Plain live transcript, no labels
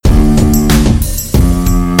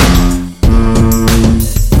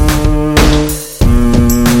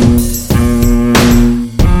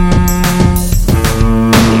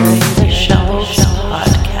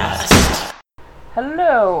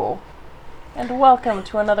and welcome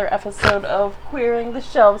to another episode of Queering the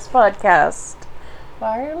Shelves podcast.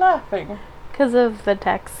 Why are you laughing? Because of the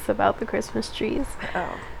texts about the Christmas trees.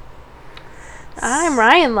 Oh. I'm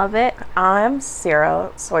Ryan Lovett. I'm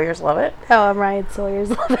Sarah Sawyers Lovett. Oh, I'm Ryan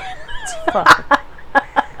Sawyers Lovett. It's fun.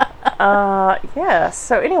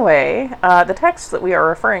 So anyway, the texts that we are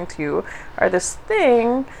referring to are this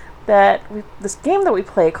game that we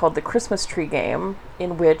play called the Christmas Tree Game,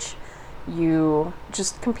 in which you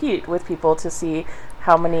just compete with people to see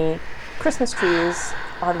how many Christmas trees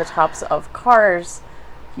on the tops of cars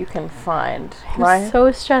you can find. I'm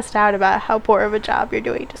so stressed out about how poor of a job you're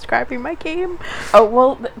doing describing my game. Oh,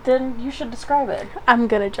 well, then you should describe it. I'm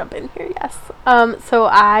gonna jump in here, yes. So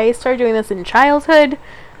I started doing this in childhood.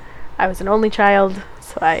 I was an only child,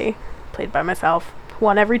 so I played by myself.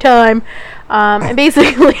 Won every time. And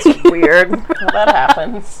basically... It's weird how that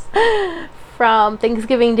happens. From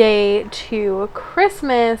Thanksgiving Day to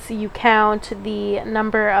Christmas, you count the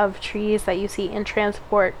number of trees that you see in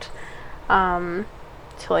transport to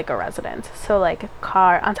like a residence. So like a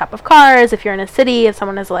car on top of cars, if you're in a city, if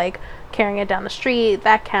someone is like carrying it down the street,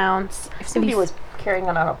 that counts. If somebody was carrying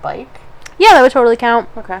it on a bike? Yeah, that would totally count.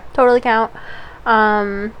 Okay. Totally count.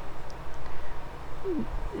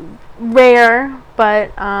 Rare,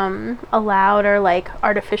 but allowed are like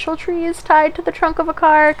artificial trees tied to the trunk of a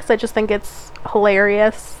car, because I just think it's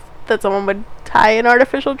hilarious that someone would tie an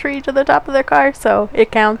artificial tree to the top of their car, so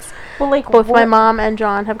it counts. Well, like both my mom and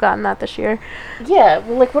John have gotten that this year. Yeah,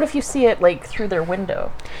 well, like what if you see it like through their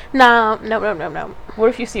window? No. What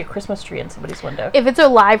if you see a Christmas tree in somebody's window? If it's a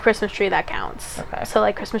live Christmas tree, that counts. Okay. So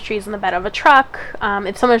like Christmas trees in the bed of a truck.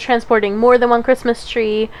 If someone's transporting more than one Christmas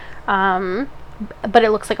tree, but it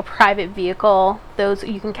looks like a private vehicle, those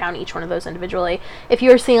you can count each one of those individually. If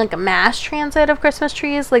you're seeing like a mass transit of Christmas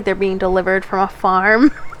trees, like they're being delivered from a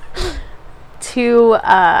farm to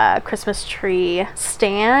a Christmas tree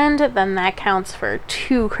stand, then that counts for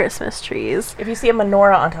 2 Christmas trees. If you see a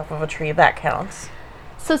menorah on top of a tree, that counts.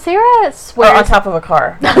 So Sarah swears... Or on top of a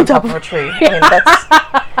car, not on top of a tree. I mean,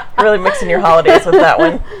 that's really mixing your holidays with that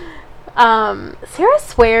one. Sarah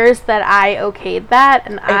swears that I okayed that,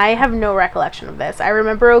 and I have no recollection of this. I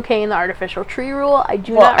remember okaying the artificial tree rule. I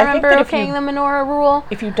do not remember okaying the menorah rule.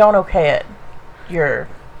 If you don't okay it, you're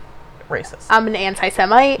racist. I'm an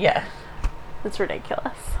anti-Semite. Yeah. That's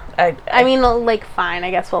ridiculous. I mean, like, fine,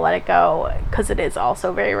 I guess we'll let it go, because it is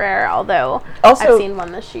also very rare, although also, I've seen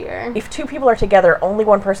one this year. If 2 people are together, only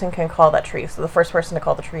one person can call that tree, so the first person to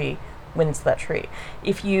call the tree wins that tree.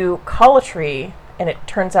 If you call a tree and it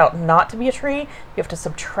turns out not to be a tree, you have to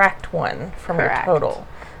subtract 1 from Correct. your total.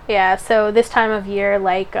 Yeah, so this time of year,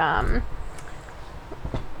 like,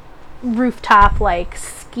 rooftop, like,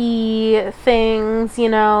 ski things, you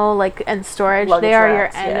know, like, and storage, Luggage they are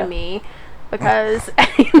racks, your enemy, because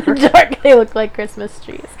in the dark they look like Christmas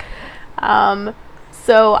trees.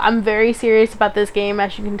 So I'm very serious about this game,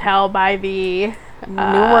 as you can tell by the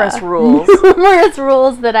numerous rules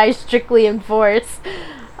that I strictly enforce.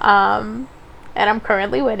 And I'm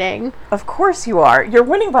currently winning. Of course you are. You're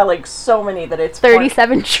winning by like so many that it's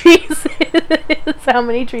 37 trees is how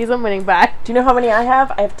many trees I'm winning by. Do you know how many I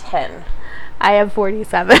have? I have 10. I have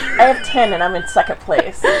 47. I have 10 and I'm in second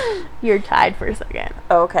place. You're tied for second.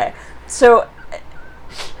 Okay. So,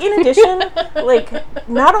 in addition, like,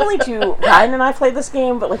 not only do Ryan and I play this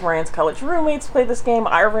game, but like Ryan's college roommates play this game,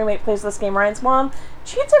 our roommate plays this game, Ryan's mom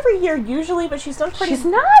cheats every year usually, but she's done pretty... She's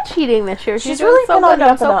not cheating this year. She's really doing so been good.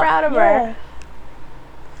 I'm so proud of her.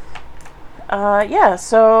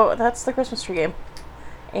 So that's the Christmas tree game.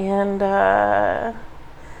 And,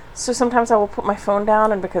 so sometimes I will put my phone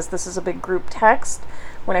down, and because this is a big group text,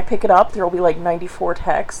 when I pick it up, there will be like 94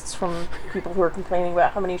 texts from people who are complaining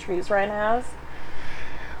about how many trees Ryan has.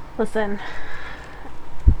 Listen,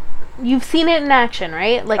 you've seen it in action,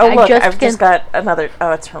 right? Like, I've just got another...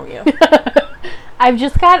 Oh, it's from you. I've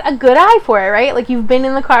just got a good eye for it, right? Like, you've been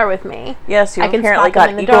in the car with me. Yes, you've apparently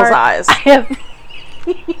got eagle's eyes. I have...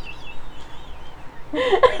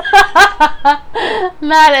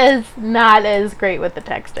 not as great with the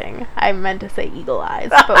texting. I meant to say eagle eyes,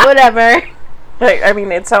 but whatever. I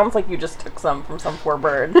mean, it sounds like you just took some from some poor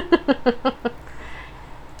bird.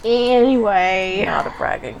 Anyway. Not a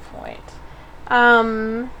bragging point.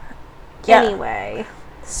 Anyway.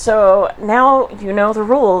 So, now you know the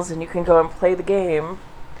rules and you can go and play the game.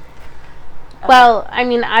 Well, I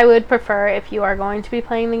mean, I would prefer, if you are going to be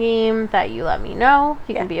playing the game, that you let me know.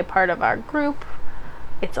 You can be a part of our group.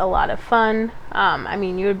 It's a lot of fun. I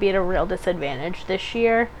mean, you would be at a real disadvantage this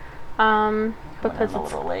year. Because it's a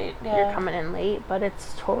little late. Yeah. You're coming in late, but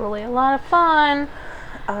it's totally a lot of fun.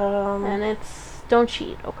 And it's... Don't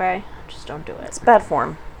cheat, okay? Just don't do it. It's bad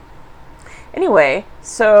form. Anyway,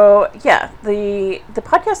 so yeah, the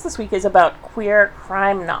podcast this week is about queer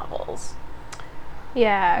crime novels.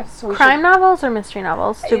 Yeah. So crime novels or mystery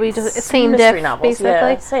novels? Did we just same mystery diff novels, basically?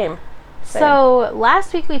 yeah, same. So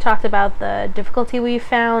last week we talked about the difficulty we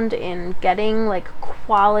found in getting like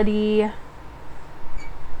quality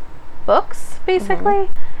books, basically.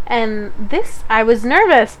 And this, I was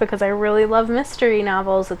nervous because I really love mystery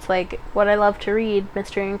novels. It's like what I love to read,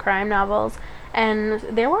 mystery and crime novels. And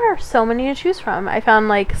there were so many to choose from. I found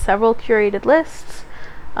like several curated lists.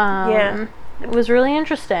 Yeah. It was really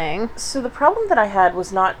interesting. So the problem that I had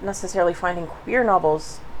was not necessarily finding queer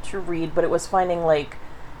novels to read, but it was finding like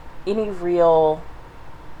any real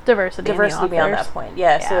Diversity beyond that point.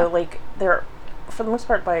 Yeah, so like they're for the most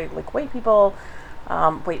part by like white people,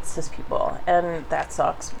 white cis people, and that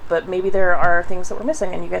sucks. But maybe there are things that we're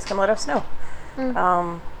missing, and you guys can let us know.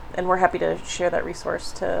 And we're happy to share that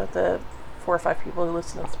resource to the 4 or 5 people who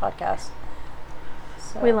listen to this podcast.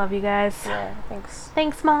 So, we love you guys. Yeah, thanks.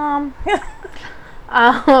 Thanks, Mom.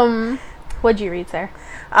 What'd you read, Sarah?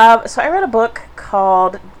 So I read a book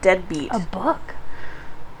called Deadbeat. A book?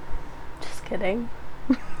 Just kidding.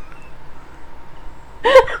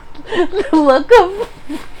 The look of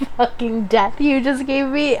fucking death you just gave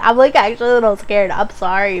me, I'm like actually a little scared. I'm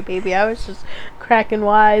sorry, baby. I was just cracking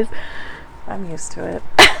wise. I'm used to it.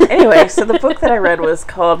 Anyway, so the book that I read was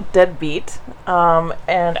called Deadbeat,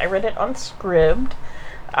 and I read it on Scribd.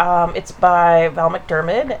 It's by Val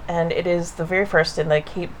McDermid, and it is the very first in the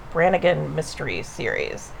Kate Brannigan mystery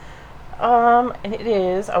series. And it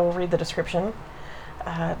is, I will read the description.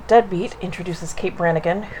 Deadbeat introduces Kate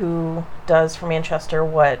Brannigan, who does for Manchester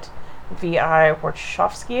what V.I.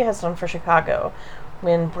 Warshawski has done for Chicago.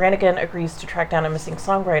 When Brannigan agrees to track down a missing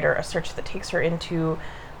songwriter, a search that takes her into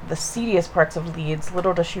the seediest parts of Leeds,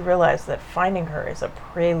 little does she realize that finding her is a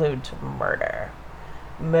prelude to murder.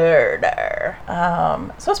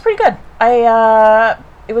 So it's pretty good.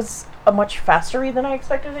 It was a much faster read than I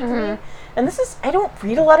expected it to be. And this is, I don't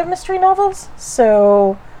read a lot of mystery novels,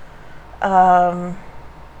 so,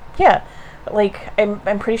 yeah, like,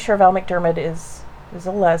 I'm pretty sure Val McDermid is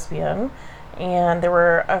a lesbian, and there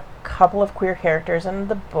were a couple of queer characters in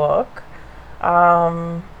the book.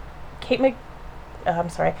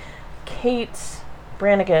 Kate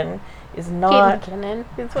Brannigan is not... Kate McKinnon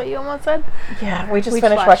is what you almost said? Yeah, we just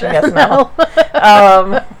finished watching SNL.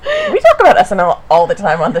 We talk about SNL all the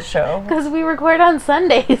time on the show. Because we record on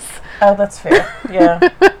Sundays. Oh, that's fair. Yeah.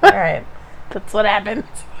 All right. That's what happens.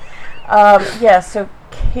 Yeah, so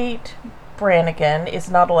Kate Brannigan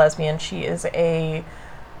is not a lesbian. She is a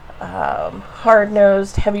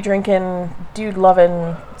hard-nosed, heavy-drinking,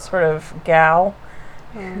 dude-loving sort of gal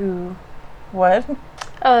who... What?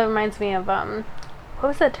 Oh, it reminds me of, what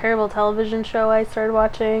was that terrible television show I started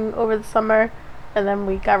watching over the summer? And then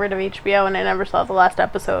we got rid of HBO and I never saw the last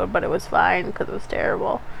episode, but it was fine because it was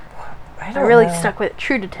terrible. I really stuck with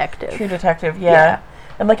True Detective. True Detective, yeah.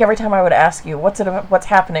 And like every time I would ask you, what's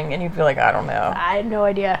happening? And you'd be like, I don't know. I had no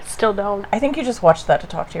idea. Still don't. I think you just watched that to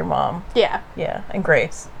talk to your mom. Yeah. Yeah, and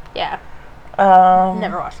Grace. Yeah.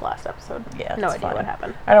 Never watched the last episode. Yeah, no idea what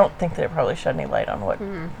happened. I don't think that it probably shed any light on what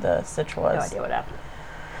the sitch was. No idea what happened.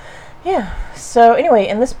 Yeah. So anyway,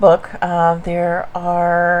 in this book, there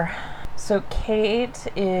are... So Kate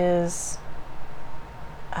is...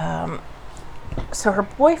 so her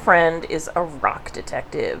boyfriend is a rock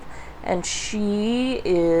detective, and she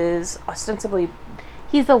is ostensibly...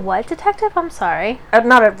 He's a what detective? I'm sorry.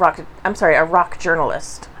 Not a rock... I'm sorry, a rock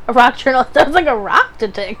journalist. A rock journalist? Sounds like a rock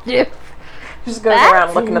detective. Just goes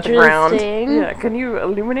around looking at the ground. Yeah, can you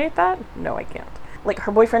illuminate that? No, I can't. Like,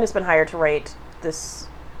 her boyfriend has been hired to write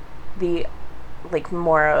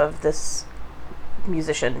more of this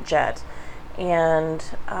musician, Jet. And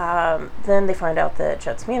then they find out that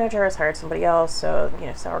Jet's manager has hired somebody else, so,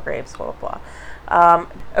 sour grapes, blah, blah, blah.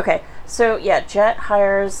 Okay, so, yeah, Jet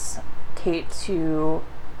hires Kate to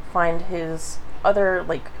find his other,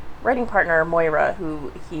 writing partner, Moira,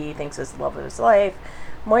 who he thinks is the love of his life.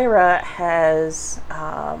 Moira has,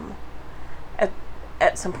 at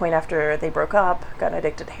some point after they broke up, gotten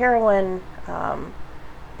addicted to heroin,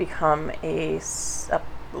 become an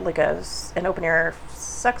open-air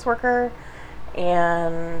sex worker,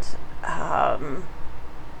 and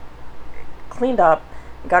cleaned up,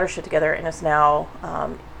 got her shit together, and is now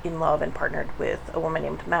in love and partnered with a woman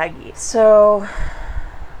named Maggie. So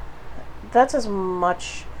that's as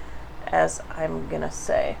much as I'm gonna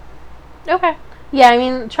say. Okay. Yeah, I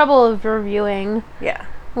mean, trouble of reviewing,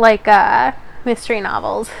 mystery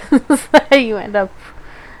novels, you end up,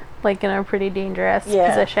 in a pretty dangerous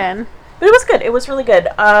position. But it was good. It was really good.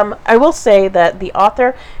 I will say that the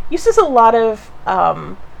author uses a lot of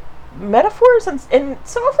metaphors, and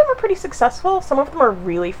some of them are pretty successful. Some of them are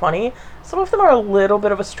really funny. Some of them are a little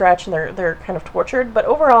bit of a stretch, and they're kind of tortured. But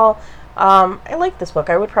overall, I like this book.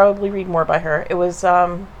 I would probably read more by her. It was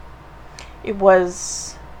a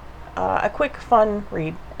quick, fun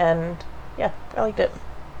read, and yeah, I liked it.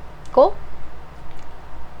 Cool.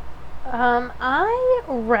 I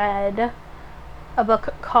read a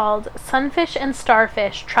book called Sunfish and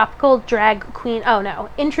Starfish, Tropical Drag Queen. Oh no,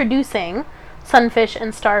 Introducing Sunfish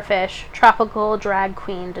and Starfish, Tropical Drag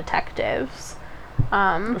Queen Detectives.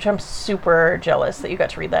 Which I'm super jealous that you got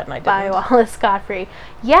to read that and I didn't. By Wallace Godfrey.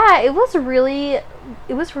 Yeah, it was really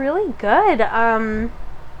good.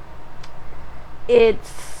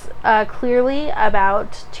 It's clearly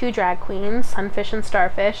about two drag queens, Sunfish and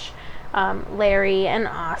Starfish, Larry and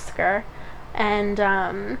Oscar, and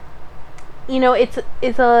it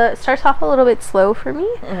starts off a little bit slow for me,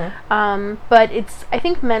 but it's, I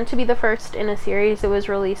think, meant to be the first in a series. It was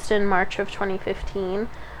released in March of 2015,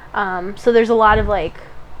 so there's a lot of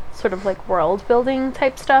sort of world building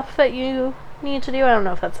type stuff that you need to do. I don't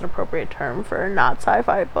know if that's an appropriate term for a not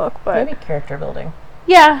sci-fi book, but maybe character building.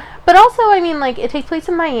 Yeah, but also, I mean, it takes place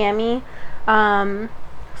in Miami,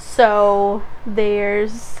 so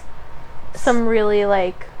there's some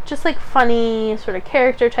really, just, funny sort of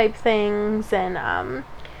character type things, and,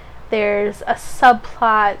 there's a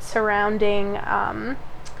subplot surrounding,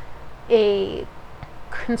 a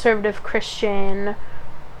conservative Christian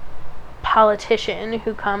politician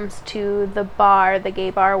who comes to the bar, the gay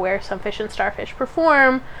bar where Sunfish and Starfish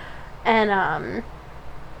perform, and,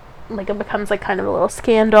 it becomes kind of a little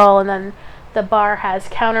scandal, and then the bar has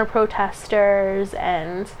counter protesters,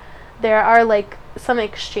 and there are some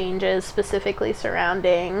exchanges specifically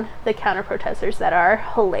surrounding the counter protesters that are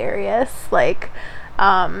hilarious, that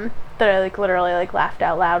I literally laughed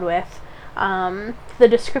out loud with. The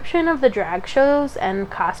description of the drag shows and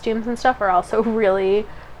costumes and stuff are also really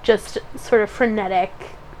just sort of frenetic,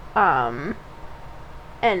 and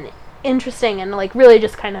interesting, and really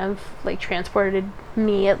just kind of transported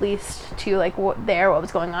me, at least, to what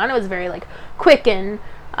was going on. It was very quick and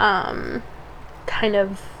kind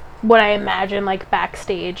of what I imagine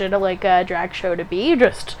backstage at a drag show to be,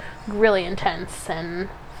 just really intense and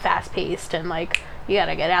fast paced, and you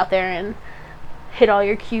gotta get out there and hit all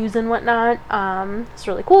your cues and whatnot. It's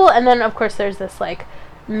really cool. And then of course there's this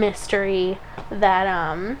mystery that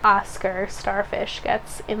Oscar Starfish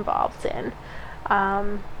gets involved in.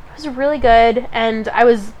 It was really good, and I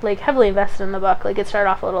was heavily invested in the book. It started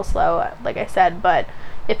off a little slow, like I said, but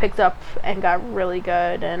it picked up and got really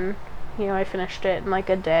good, and I finished it in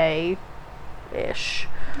a day ish.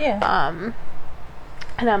 Yeah.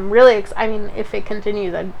 And I'm really I mean, if it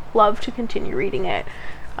continues, I'd love to continue reading it.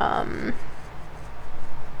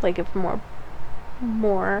 If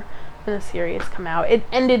more in the series come out. It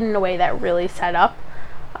ended in a way that really set up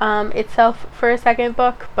itself for a second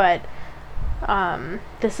book, but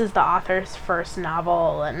this is the author's first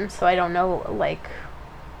novel, and so I don't know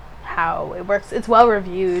how it works. It's well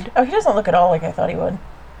reviewed. Oh, he doesn't look at all like I thought he would.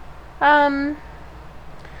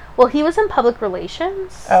 Well, he was in public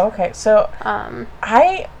relations. Oh, okay. So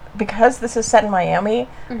because this is set in Miami,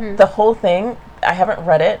 the whole thing, I haven't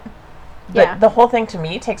read it, but the whole thing to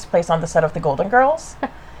me takes place on the set of The Golden Girls.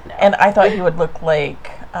 No. And I thought he would look like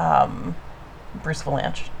Bruce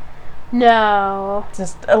Valanche. No.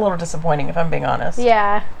 Just a little disappointing, if I'm being honest.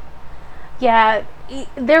 Yeah. Yeah.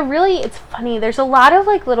 It's funny. There's a lot of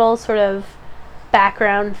little sort of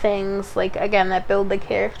background things, again, that build the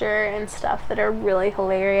character and stuff that are really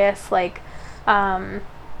hilarious. The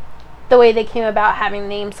way they came about having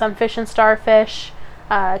named Sunfish and Starfish,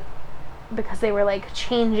 because they were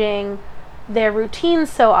changing their routines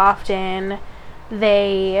so often.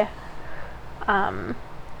 They, to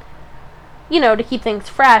keep things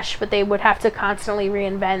fresh, but they would have to constantly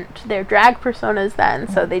reinvent their drag personas then,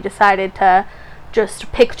 so they decided to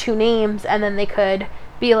just pick two names, and then they could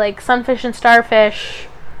be Sunfish and Starfish,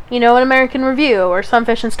 an American Review, or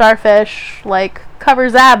Sunfish and Starfish,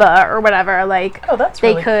 covers ABBA, or whatever. Oh, that's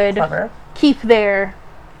really could clever. Keep their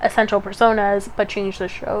essential personas, but change the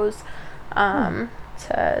shows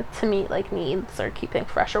to meet needs or keep things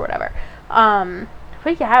fresh or whatever.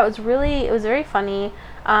 But yeah, it was very funny.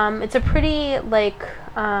 It's a pretty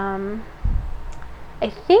I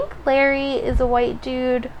think Larry is a white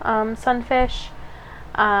dude, Sunfish.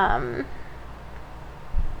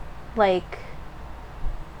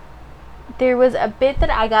 There was a bit that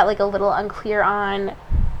I got a little unclear on,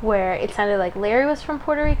 where it sounded like Larry was from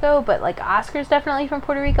Puerto Rico, but Oscar's definitely from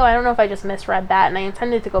Puerto Rico. I don't know if I just misread that, and I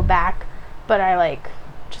intended to go back, but I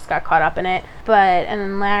just got caught up in it.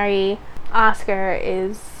 And then Oscar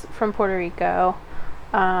is from Puerto Rico,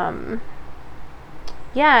 Yeah,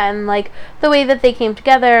 and like the way that they came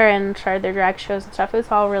together and started their drag shows and stuff, it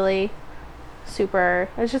was all really super.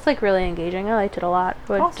 It was just like really engaging. I liked it a lot.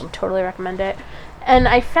 Would Awesome. totally recommend it. And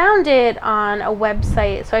I found it on a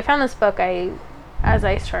website. So I found this book. As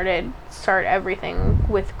I start everything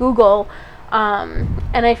with Google, and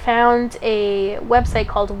I found a website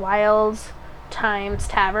called Wild Times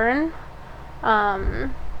Tavern.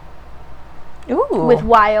 Ooh. With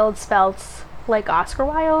Wild spelled like Oscar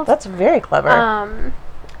Wilde. That's very clever.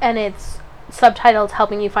 And it's subtitled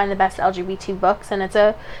 "Helping You Find the Best LGBT Books," and it's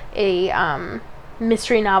a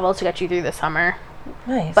mystery novel to get you through the summer.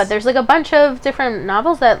 Nice. But there's like a bunch of different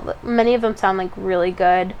novels that many of them sound like really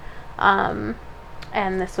good.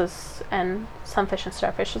 And Some Fish and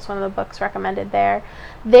Starfish was one of the books recommended there.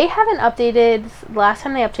 They haven't updated. Last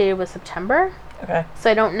time they updated was September. Okay. So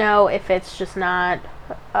I don't know if it's just not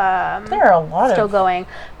there are a lot still of going.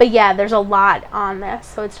 But yeah, there's a lot on this,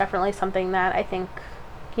 so it's definitely something that I think,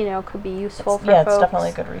 could be useful for folks. it's definitely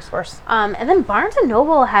a good resource. And then Barnes &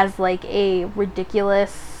 Noble has like a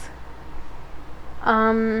ridiculous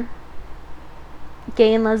gay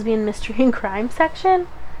and lesbian mystery and crime section.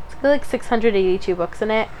 It's got like 682 books in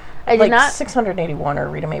it. I did not 681 are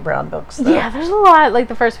Rita Mae Brown books, though. Yeah, there's a lot. Like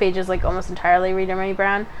the first page is like almost entirely Rita Mae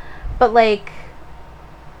Brown. But like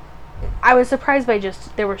I was surprised by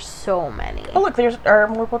there were so many. Oh, look, there are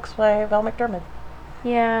more books by Val McDermid.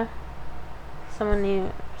 Yeah. Someone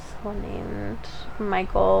named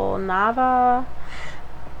Michael Nava.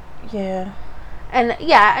 Yeah. And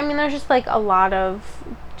yeah, I mean there's just like a lot of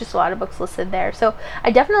books listed there. So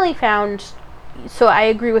I definitely found, so I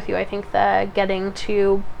agree with you. I think that getting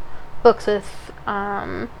to books with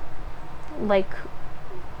like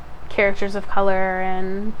characters of color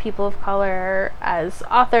and people of color as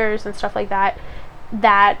authors and stuff like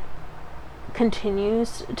that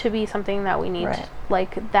continues to be something that we need. Right.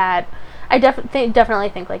 Like that I definitely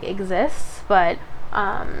think like exists, but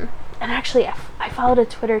and actually I followed a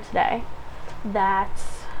Twitter today that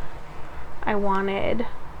I wanted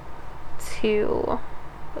to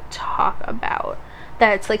talk about,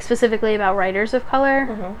 that's like specifically about writers of color.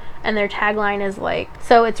 Mm-hmm. And their tagline is like,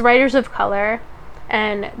 so it's writers of color,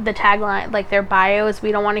 and the tagline, like their bio is,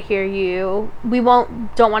 "We don't want to hear you.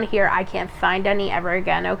 Don't want to hear I can't find any ever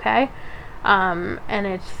again, okay?" And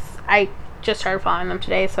I just started following them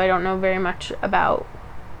today, so I don't know very much about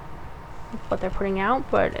what they're putting out,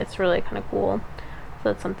 but it's really kind of cool. So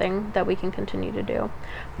that's something that we can continue to do.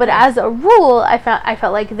 But as a rule, I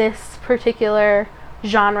felt like this particular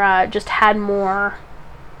genre just had more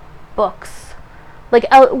books. Like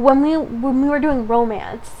when we were doing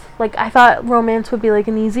romance, like I thought romance would be like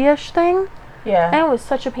an easy-ish thing. Yeah. And it was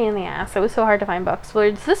such a pain in the ass. It was so hard to find books.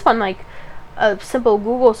 Whereas this one, like a simple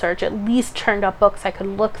Google search at least turned up books I could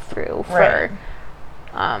look through for. Right.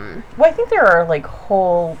 Well, I think there are like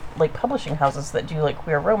whole like publishing houses that do like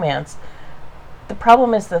queer romance. The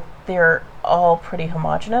problem is that they're all pretty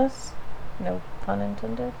homogenous. No pun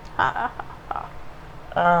intended.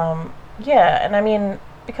 Yeah, and I mean,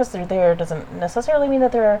 because they're there doesn't necessarily mean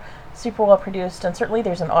that they're super well produced, and certainly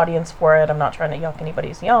there's an audience for it. I'm not trying to yuck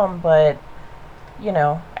anybody's yum, but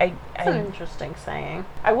That's an interesting saying.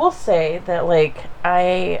 I will say that like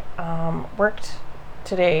I worked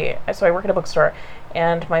today, so I work at a bookstore,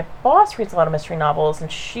 and my boss reads a lot of mystery novels,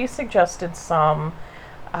 and she suggested some,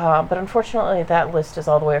 but unfortunately that list is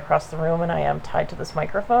all the way across the room, and I am tied to this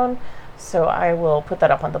microphone, so I will put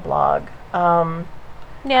that up on the blog.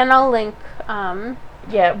 Yeah, and I'll link the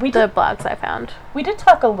blogs I found. We did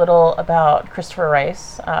talk a little about Christopher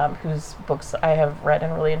Rice, whose books I have read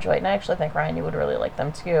and really enjoyed, and I actually think, Ryan, you would really like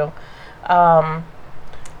them too.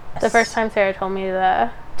 The first time Sarah told me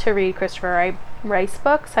to read Christopher Rice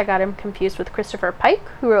books, I got him confused with Christopher Pike,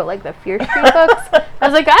 who wrote like the Fear Street books. I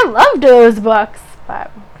was like, I loved those books,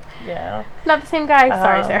 but yeah, not the same guy.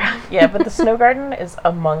 Sorry, Sarah. Yeah, but The Snow Garden is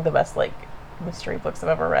among the best like mystery books I've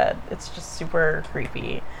ever read. It's just super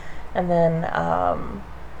creepy. And then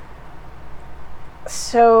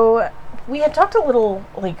so we had talked a little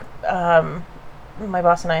like my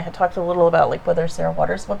boss and I had talked a little about like whether Sarah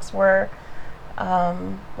Waters' books were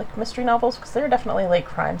like mystery novels, because there are definitely like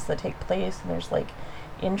crimes that take place and there's like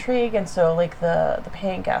intrigue, and so like the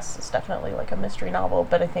Paying Guests is definitely like a mystery novel,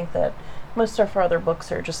 but I think that most of her other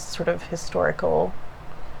books are just sort of historical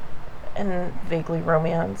and vaguely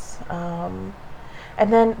romance.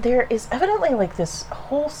 And then there is evidently like this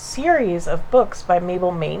whole series of books by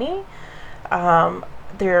Mabel Maney.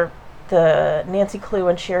 They're the Nancy Clue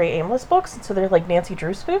and Sherry Aimless books, and so they're like Nancy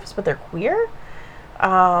Drew spoofs, but they're queer.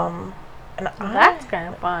 And And That's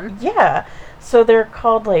kind of fun. Yeah. So they're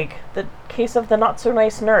called, like, The Case of the Not So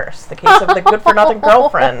Nice Nurse, The Case of the Good for Nothing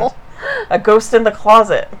Girlfriend, A Ghost in the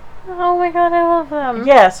Closet. Oh my god, I love them.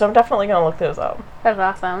 Yeah, so I'm definitely going to look those up. That's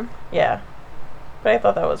awesome. Yeah. But I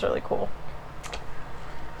thought that was really cool.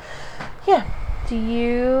 Yeah. Do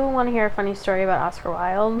you want to hear a funny story about Oscar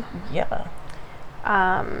Wilde? Yeah.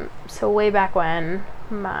 So way back when,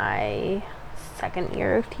 my second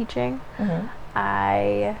year of teaching, Mm-hmm.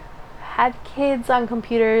 I had kids on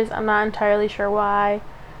computers. I'm not entirely sure why.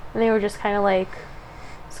 And they were just kind of like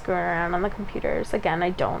screwing around on the computers. Again,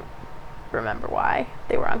 I don't remember why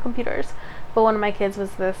they were on computers. But one of my kids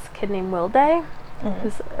was this kid named Will Day. Mm-hmm.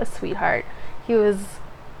 Who's a sweetheart. He was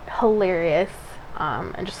hilarious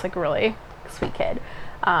and just like a really sweet kid.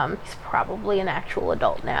 He's probably an actual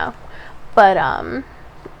adult now. But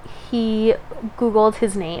he Googled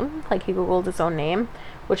his name, like he Googled his own name,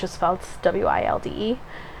 which is spelled Wilde.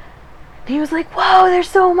 He was like, whoa, there's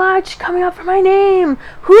so much coming up for my name.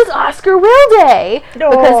 Who's Oscar Wilde?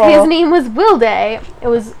 Because his name was Wilde. It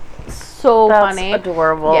was so funny. That's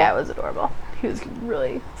adorable. Yeah, it was adorable. He was a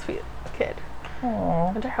really sweet kid. Aww.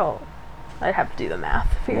 I wonder how I'd have to do the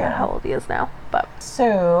math, figure out how old he is now. But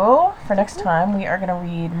so, for next time, we are going to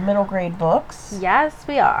read middle grade books. yes,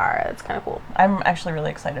 we are. That's kind of cool. I'm actually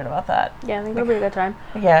really excited about that. Yeah, I think it'll be a good time.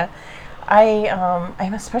 Yeah.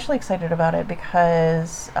 I'm especially excited about it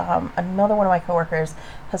because another one of my coworkers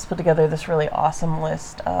has put together this really awesome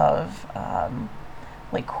list of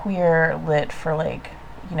like queer lit for like,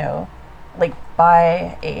 you know, like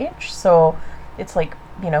by age. So it's like,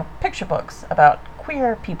 you know, picture books about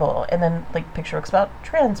queer people, and then like picture books about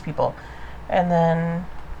trans people, and then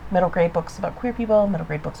middle grade books about queer people, middle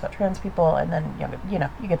grade books about trans people, and then you know,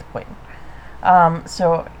 you get the point.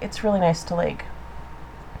 So it's really nice to like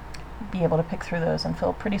be able to pick through those and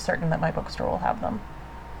feel pretty certain that my bookstore will have them.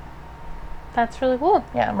 That's really cool.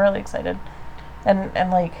 Yeah, I'm really excited.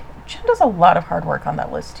 And like Jen does a lot of hard work on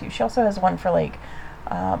that list too. She also has one for like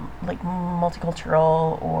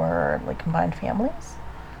multicultural or like combined families.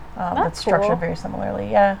 That's structured cool. very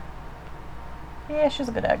similarly. Yeah. Yeah, she's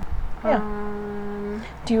a good egg. Yeah.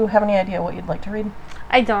 Do you have any idea what you'd like to read?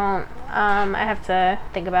 I don't. I have to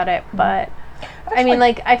think about it, but I mean,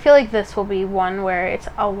 like, I feel like this will be one where it's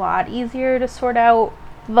a lot easier to sort out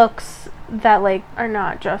books that, like, are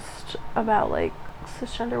not just about, like,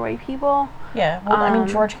 cisgender white people. Yeah, well, I mean,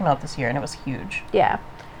 George came out this year, and it was huge. Yeah.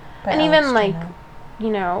 By And Alex even, like, Turner. you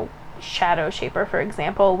know, Shadow Shaper, for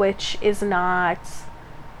example, which is not,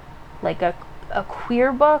 like, a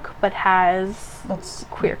queer book, but has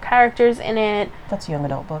queer characters in it. That's a young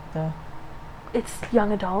adult book, though. It's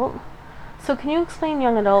young adult. So can you explain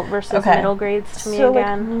young adult versus Okay. middle grades to me So,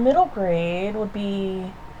 again? like, middle grade would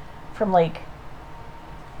be from, like,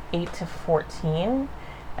 8 to 14,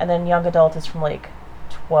 and then young adult is from, like,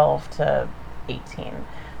 12 to 18.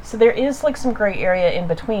 So there is, like, some gray area in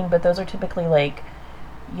between, but those are typically, like,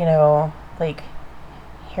 you know, like,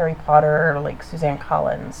 Harry Potter or, like, Suzanne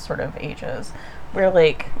Collins sort of ages, where,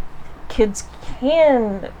 like, kids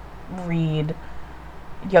can read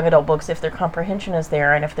young adult books if their comprehension is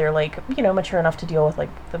there and if they're, like, you know, mature enough to deal with,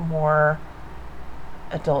 like, the more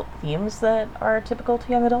adult themes that are typical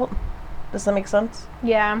to young adult. Does that make sense?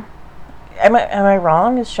 Yeah. Am I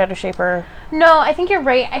wrong? Is Shadow Shaper... No, I think you're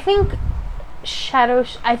right. I think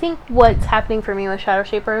I think what's happening for me with Shadow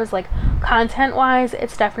Shaper is, like, content-wise,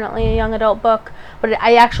 it's definitely a young adult book, but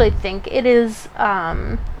I actually think it is,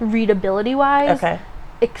 readability-wise,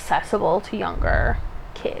 accessible to younger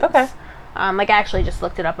kids. Okay. Like, I actually just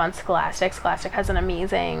looked it up on Scholastic. Scholastic has an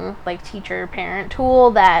amazing, like, teacher-parent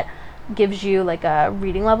tool that gives you, like, a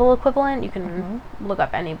reading level equivalent. You can look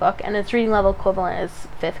up any book, and its reading level equivalent is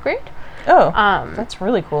 5th grade. Oh, that's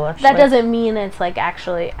really cool, actually. That doesn't mean it's, like,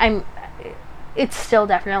 actually... It's still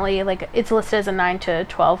definitely, like, it's listed as a 9 to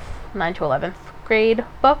 11th grade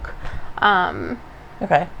book.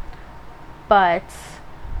 Okay. But,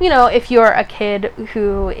 you know, if you're a kid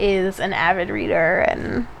who is an avid reader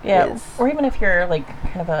and or even if you're, like,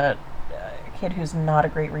 kind of a kid who's not a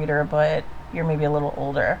great reader, but you're maybe a little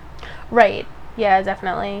older. Right. Yeah,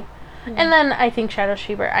 definitely. And then I think Shadow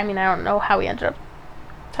Shaper, I mean, I don't know how we ended up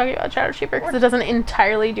talking about Shadow Shaper because it doesn't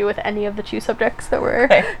entirely do with any of the two subjects that we're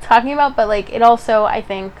talking about, but, like, it also, I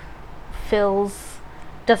think,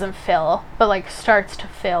 doesn't fill, but, like, starts to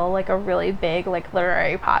fill, like, a really big, like,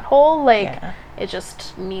 literary pothole. Like, it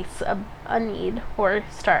just meets a need, or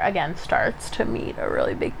starts to meet a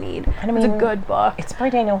really big need. And I mean, it's a good book. It's by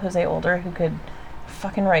Daniel Jose Older, who could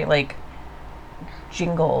fucking write, like,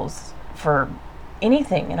 jingles for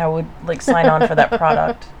anything, and I would, like, sign on for that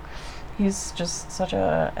product. He's just such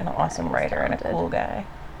an awesome writer and a cool guy.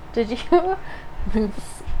 Did you?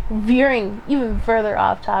 Veering even further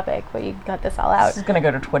off topic, but you got this all out. This is gonna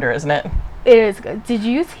go to Twitter, isn't it? It is good. Did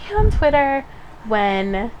you see on Twitter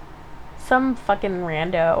when some fucking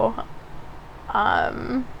rando,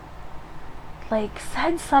 like,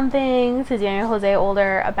 said something to Daniel Jose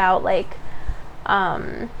Older about, like, I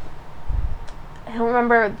don't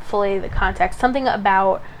remember fully the context, something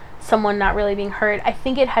about someone not really being hurt. I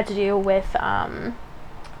think it had to do with,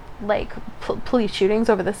 like, police shootings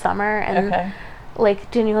over the summer, and, okay.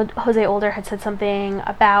 like, Daniel Jose Older had said something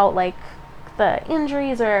about, like, the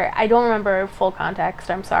injuries, or I don't remember full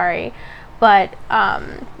context, I'm sorry, but,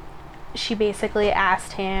 she basically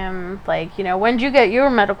asked him, like, you know, when did you get your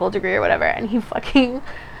medical degree or whatever, and he fucking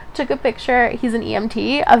took a picture, he's an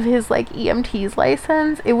EMT, of his, like, EMT's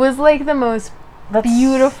license. It was, like, the most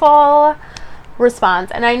beautiful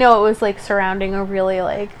response, and I know it was, like, surrounding a really,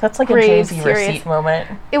 like, that's like grave, a Jay-Z serious receipt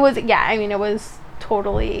moment. It was, yeah, I mean, it was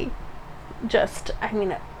totally just, I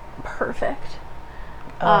mean, perfect.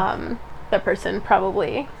 The person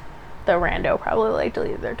probably, the rando probably, like,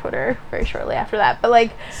 deleted their Twitter very shortly after that, but,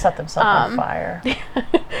 like, set themselves on fire.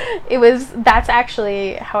 That's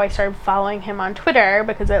actually how I started following him on Twitter,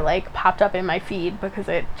 because it, like, popped up in my feed, because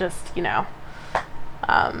it just, you know,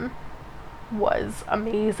 was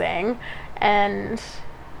amazing, and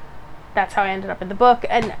that's how I ended up in the book,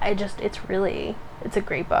 and it's a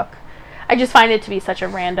great book. I just find it to be such a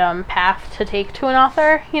random path to take to an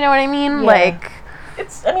author, you know what I mean? Yeah. Like, who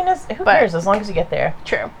cares, as long as you get there.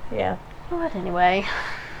 True. Yeah. But anyway.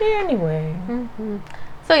 Mm-hmm.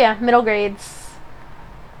 So yeah, middle grades.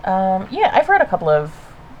 Yeah, I've read a couple of,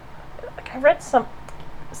 like, I read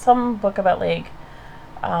some book about, like,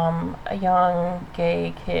 a young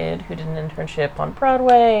gay kid who did an internship on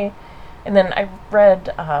Broadway, and then I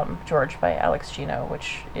read George by Alex Gino,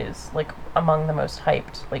 which is, like, among the most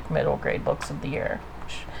hyped, like, middle grade books of the year,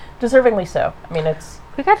 which, deservingly so. I mean,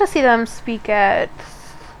 we got to see them speak at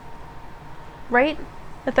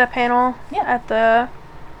that panel. Yeah. At the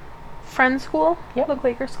Friends School. Yep. The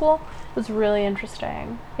Quaker School. It was really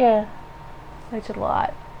interesting. Yeah. I liked it a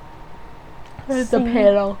lot. The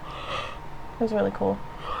panel. It was really cool.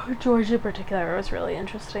 George in particular was really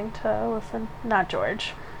interesting to listen. Not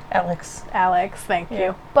George. Alex, thank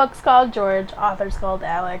you. Book's called George, author's called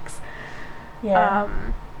Alex. Yeah.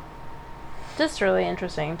 Just really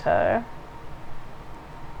interesting to,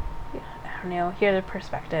 I don't know, hear the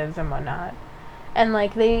perspectives and whatnot. And,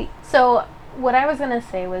 like, so what I was going to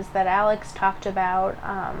say was that Alex talked about,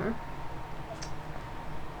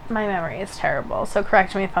 my memory is terrible, so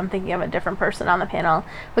correct me if I'm thinking of a different person on the panel.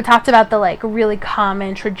 We talked about the, like, really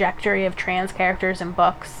common trajectory of trans characters in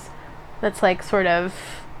books that's, like, sort of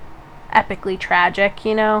epically tragic,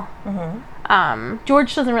 you know? Mm-hmm.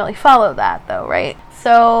 George doesn't really follow that, though, right?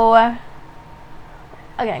 So,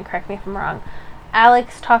 again, correct me if I'm wrong.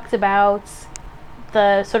 Alex talked about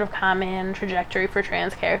the sort of common trajectory for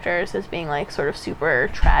trans characters as being, like, sort of super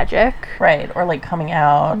tragic. Right, or, like, coming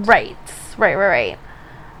out. Right.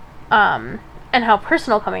 And how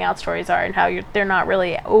personal coming out stories are, and how they're not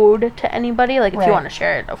really owed to anybody. Like, if you want to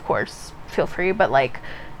share it, of course, feel free, but, like,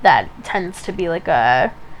 that tends to be, like,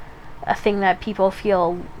 a thing that people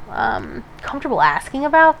feel comfortable asking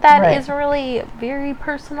about that is really very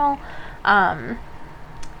personal.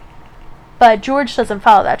 But George doesn't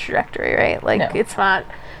follow that trajectory, right? Like, no. It's not...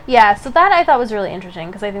 Yeah, so that I thought was really interesting,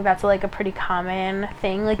 because I think that's, like, a pretty common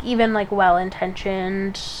thing. Like, even, like,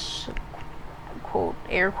 well-intentioned, quote,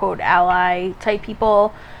 air quote, ally type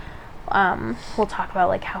people will talk about,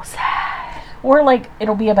 like, how sad. Or, like,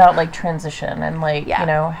 it'll be about, like, transition and, like, you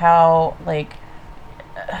know, how, like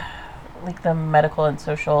the medical and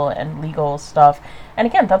social and legal stuff. And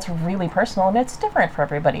again, that's really personal, and it's different for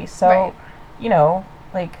everybody. So, you know,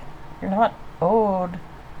 like, you're not owed,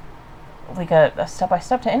 like, a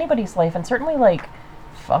step-by-step to anybody's life. And certainly, like,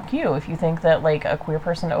 fuck you if you think that, like, a queer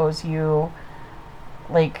person owes you,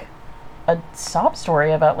 like, a sob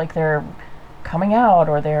story about, like, their coming out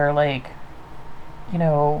or their, like, you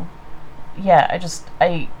know, yeah,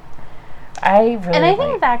 I really... And I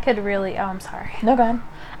think that could really... Oh, I'm sorry. No, go ahead.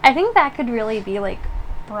 I think that could really be, like,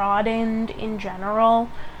 broadened in general,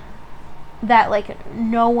 that, like,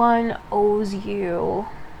 no one owes you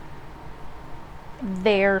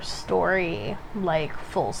their story, like,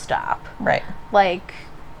 full stop. Right. Like,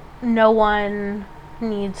 no one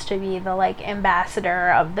needs to be the, like,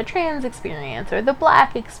 ambassador of the trans experience, or the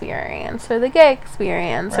black experience, or the gay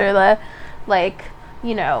experience, or the, like,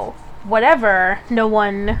 you know, whatever. No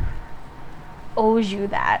one owes you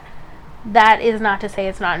that. That is not to say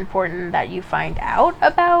it's not important that you find out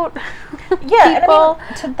about yeah, people. And I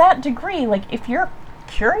mean, to that degree, like, if you're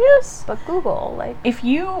curious, But Google, like, if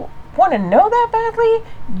you want to know that badly,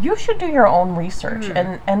 you should do your own research.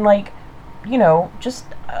 And like, you know, just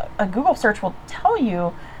a Google search will tell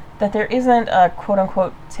you that there isn't a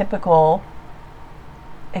quote-unquote typical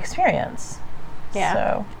experience. Yeah.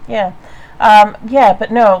 So, yeah.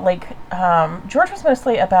 But no, like, George was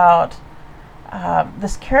mostly about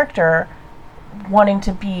this character wanting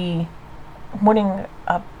to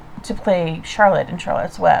play Charlotte in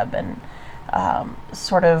Charlotte's Web, and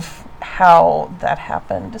sort of how that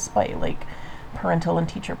happened despite, like, parental and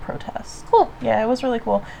teacher protests. Cool. Yeah, it was really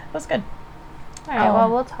cool. It was good. All right, well,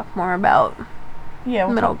 we'll talk more about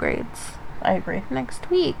middle grades I agree. next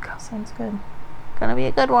week. Sounds good. Gonna be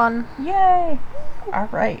a good one. Yay! All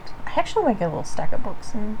right. I actually might get a little stack of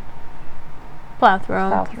books and Plow through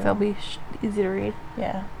them. Plow through They'll 'em. be easy to read.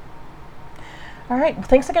 yeah. All right. Well,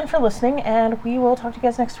 thanks again for listening, and we will talk to you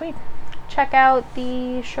guys next week. Check out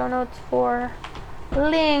the show notes for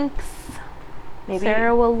links. Maybe.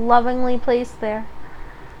 Sarah will lovingly place there.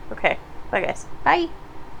 Okay. Bye, guys. Bye.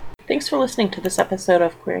 Thanks for listening to this episode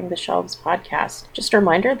of Queering the Shelves podcast. Just a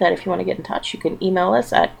reminder that if you want to get in touch, you can email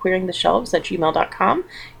us at queeringtheshelves@gmail.com.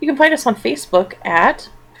 You can find us on Facebook at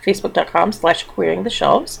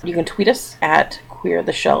facebook.com/queeringtheshelves. You can tweet us at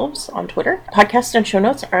queertheshelves on Twitter. Podcast and show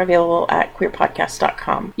notes are available at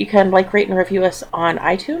queerpodcast.com. You can like, rate, and review us on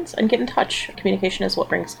iTunes and get in touch. Communication is what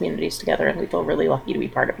brings communities together, and we feel really lucky to be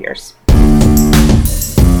part of yours.